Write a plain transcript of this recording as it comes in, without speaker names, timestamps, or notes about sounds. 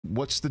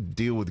What's the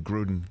deal with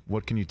Gruden?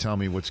 What can you tell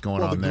me? What's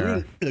going on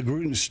there? The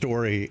Gruden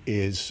story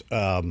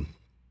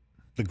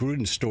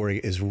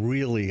is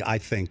really, I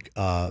think,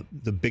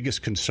 the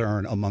biggest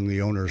concern among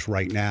the owners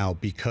right now,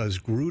 because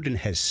Gruden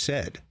has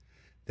said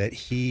that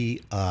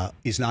he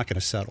is not going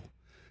to settle.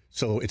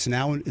 So it's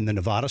now in the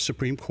Nevada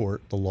Supreme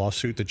Court, the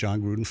lawsuit that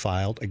Jon Gruden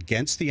filed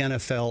against the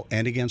NFL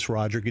and against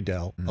Roger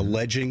Goodell,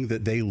 alleging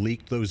that they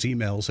leaked those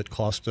emails that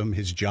cost him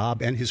his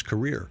job and his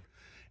career.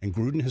 And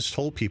Gruden has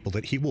told people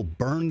that he will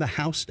burn the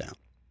house down.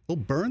 He'll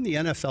burn the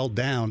NFL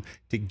down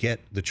to get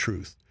the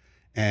truth.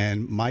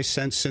 And my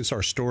sense, since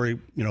our story,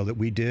 that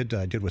we did,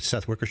 I did with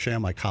Seth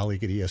Wickersham, my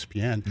colleague at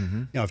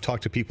ESPN, I've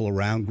talked to people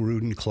around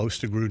Gruden, close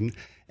to Gruden,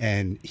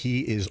 and he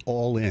is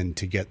all in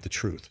to get the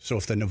truth. So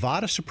if the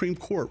Nevada Supreme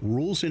Court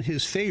rules in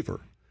his favor,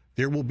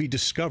 there will be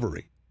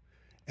discovery.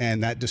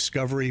 And that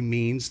discovery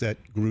means that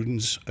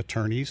Gruden's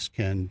attorneys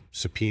can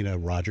subpoena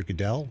Roger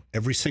Goodell,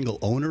 every single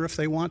owner if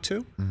they want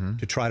to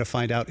try to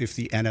find out if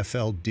the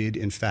NFL did,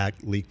 in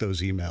fact, leak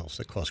those emails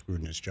that cost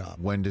Gruden his job.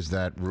 When does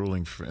that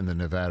ruling in the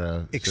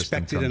Nevada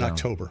expected in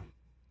October?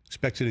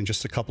 Expected in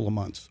just a couple of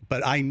months.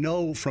 But I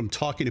know from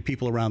talking to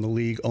people around the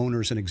league,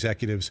 owners and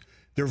executives,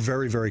 they're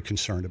very, very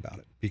concerned about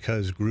it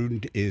because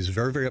Gruden is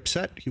very, very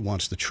upset. He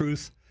wants the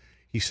truth.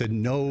 He said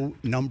no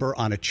number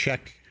on a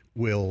check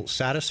will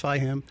satisfy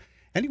him.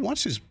 And he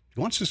wants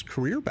his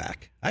career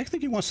back. I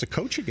think he wants to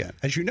coach again.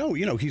 As you know,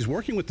 he's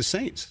working with the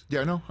Saints.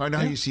 Yeah, I know.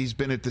 Yeah. He's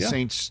been at the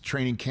Saints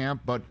training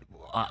camp, but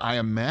I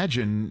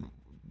imagine,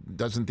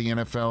 doesn't the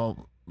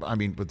NFL,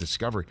 with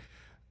Discovery,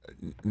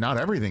 not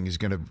everything is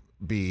going to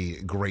be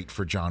great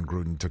for Jon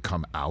Gruden to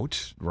come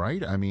out,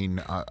 right?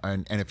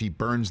 And if he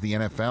burns the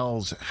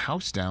NFL's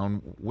house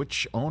down,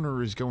 which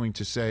owner is going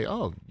to say,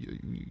 "Oh,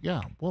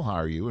 yeah, we'll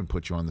hire you and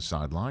put you on the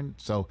sideline"?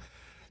 So.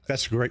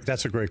 That's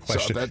a great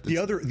question. So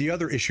the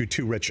other issue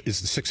too, Rich,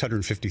 is the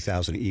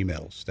 650,000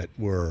 emails that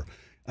were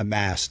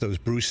amassed, those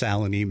Bruce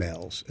Allen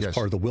emails as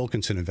part of the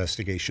Wilkinson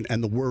investigation.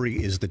 And the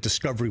worry is that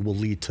discovery will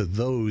lead to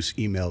those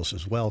emails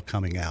as well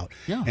coming out.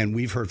 Yeah. And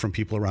we've heard from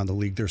people around the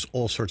league, there's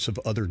all sorts of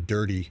other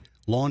dirty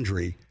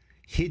laundry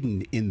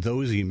hidden in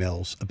those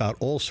emails about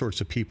all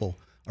sorts of people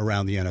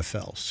around the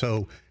NFL.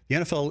 So the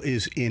NFL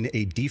is in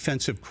a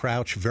defensive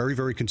crouch, very,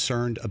 very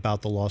concerned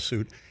about the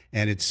lawsuit.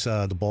 And it's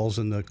the ball's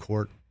in the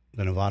court.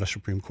 The Nevada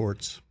Supreme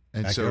Court's.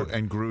 And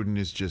Gruden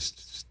is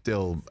just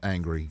still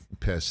angry,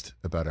 pissed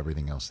about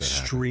everything else that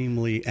happened.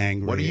 Extremely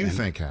angry. What do you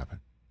think happened?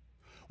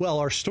 Well,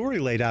 our story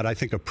laid out, I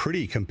think, a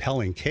pretty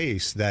compelling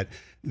case that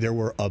there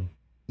were a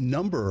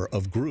number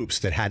of groups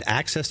that had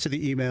access to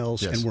the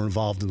emails and were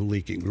involved in the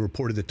leaking. We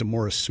reported that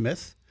DeMaurice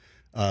Smith,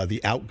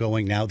 the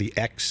outgoing, now the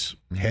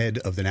ex-head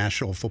of the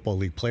National Football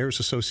League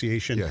Players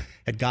Association,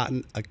 had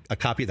gotten a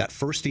copy of that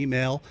first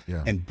email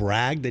and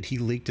bragged that he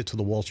leaked it to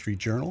the Wall Street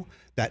Journal.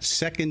 That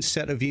second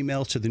set of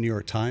emails to the New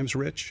York Times,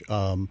 Rich,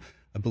 I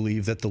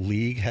believe that the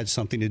league had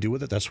something to do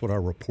with it. That's what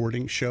our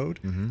reporting showed.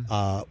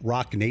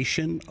 Rock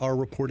Nation, our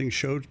reporting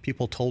showed,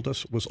 people told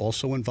us was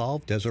also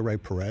involved. Desiree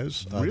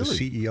Perez, the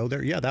CEO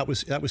there. Yeah, that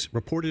was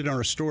reported in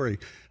our story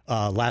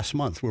last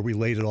month where we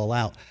laid it all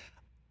out.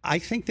 I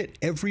think that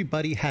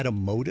everybody had a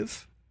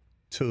motive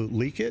to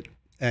leak it.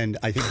 And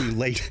I think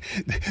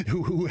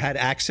who had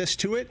access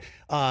to it.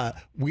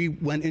 We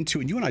went into,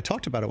 and you and I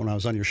talked about it when I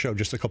was on your show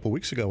just a couple of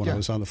weeks ago when I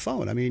was on the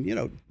phone.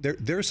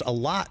 There's a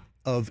lot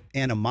of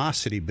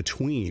animosity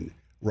between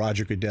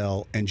Roger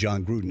Goodell and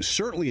Jon Gruden,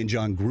 certainly in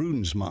Jon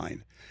Gruden's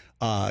mind.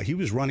 He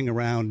was running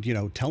around,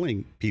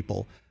 telling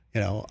people,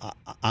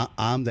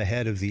 I'm the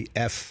head of the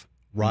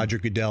Roger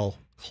Goodell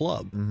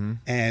club.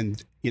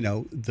 And,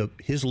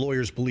 his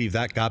lawyers believe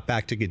that got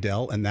back to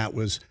Goodell, and that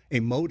was a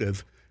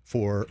motive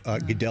for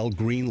Goodell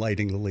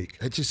greenlighting the leak.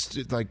 It's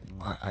just like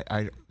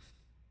I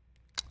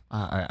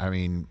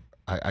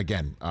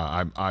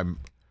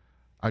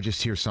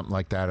just hear something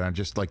like that, and I'm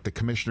just like, the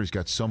commissioner's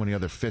got so many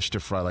other fish to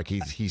fry. Like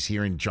he's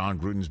hearing Jon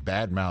Gruden's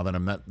bad mouthing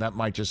him. That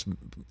might just,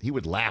 he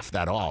would laugh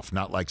that off,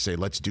 not like say,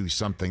 let's do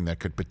something that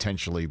could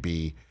potentially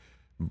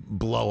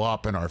blow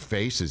up in our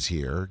faces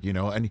here,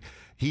 And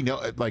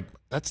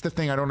that's the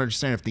thing I don't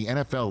understand. If the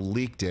NFL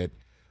leaked it,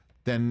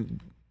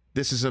 then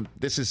this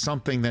is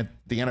something that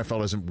the NFL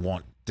doesn't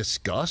want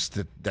discussed,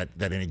 that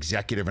an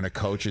executive and a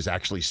coach is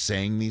actually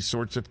saying these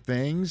sorts of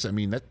things.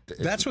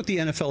 That's what the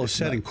NFL has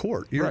said in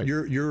court.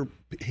 You're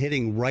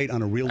hitting right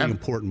on a really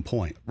important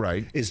point.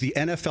 Right. Is the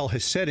NFL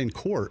has said in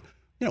court,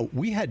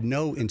 we had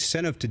no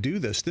incentive to do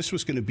this. This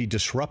was going to be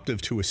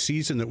disruptive to a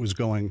season that was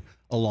going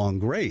along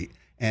great.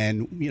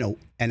 And,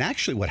 and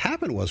actually what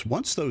happened was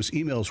once those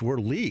emails were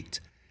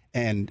leaked,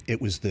 and it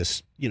was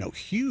this,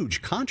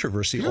 huge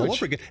controversy all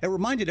over again. It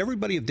reminded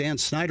everybody of Dan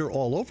Snyder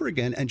all over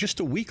again. And just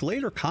a week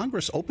later,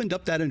 Congress opened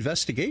up that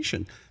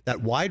investigation,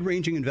 that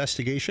wide-ranging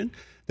investigation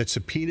that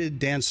subpoenaed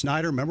Dan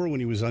Snyder. Remember when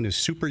he was on his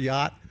super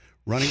yacht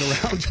running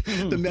around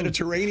the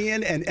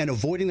Mediterranean and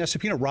avoiding that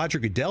subpoena? Roger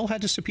Goodell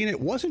had to subpoena. It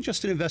wasn't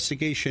just an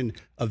investigation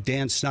of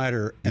Dan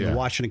Snyder and the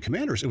Washington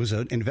Commanders. It was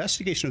an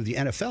investigation of the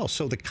NFL.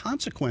 So the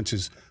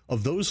consequences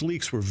of those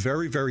leaks were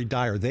very, very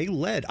dire. They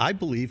led, I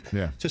believe,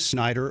 to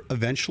Snyder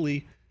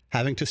eventually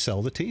having to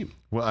sell the team.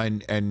 Well,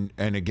 and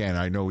again,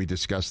 I know we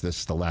discussed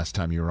this the last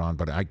time you were on,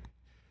 but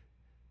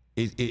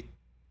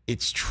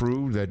it's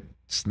true that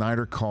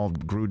Snyder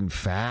called Gruden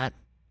fat,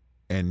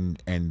 and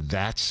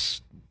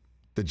that's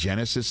the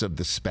genesis of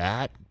the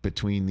spat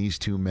between these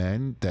two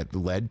men that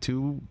led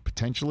to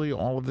potentially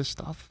all of this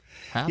stuff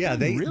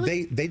happening? Yeah,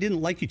 really? they didn't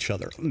like each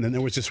other. And then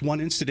there was this one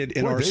incident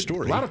in our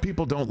story. A lot of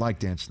people don't like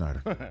Dan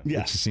Snyder.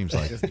 Yeah. It seems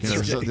like.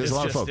 There's a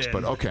lot of folks,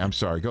 but okay, I'm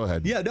sorry. Go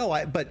ahead. Yeah,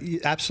 no, but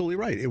absolutely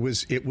right. It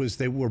was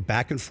they were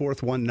back and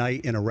forth one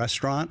night in a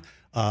restaurant.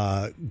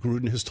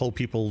 Gruden has told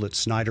people that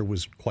Snyder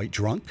was quite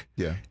drunk.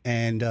 Yeah.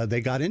 And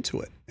they got into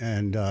it.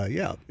 And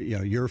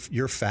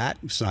you're fat.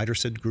 Snyder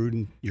said,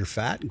 Gruden, you're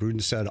fat. And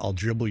Gruden said, I'll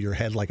dribble your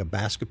head like a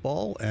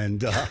basketball.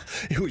 And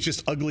it was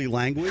just ugly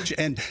language.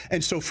 And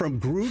so from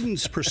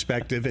Gruden's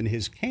perspective and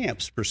his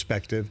camp's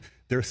perspective,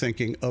 they're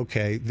thinking,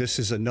 okay, this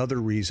is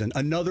another reason,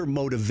 another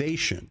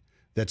motivation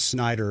that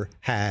Snyder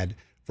had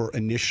for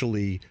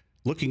initially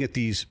looking at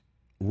these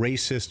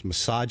racist,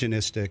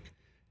 misogynistic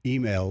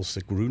emails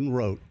that Gruden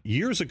wrote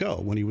years ago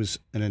when he was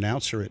an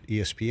announcer at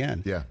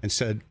ESPN, and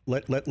said,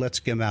 let's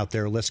get him out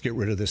there, let's get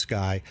rid of this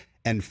guy.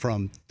 And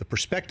from the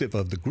perspective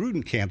of the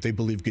Gruden camp, they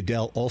believe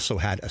Goodell also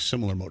had a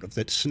similar motive,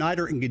 that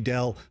Snyder and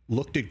Goodell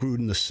looked at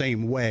Gruden the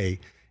same way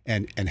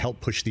and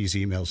helped push these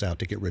emails out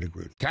to get rid of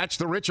Gruden. Catch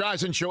the Rich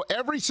Eisen Show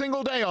every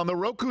single day on the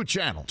Roku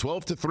channel,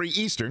 12 to 3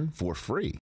 Eastern, for free.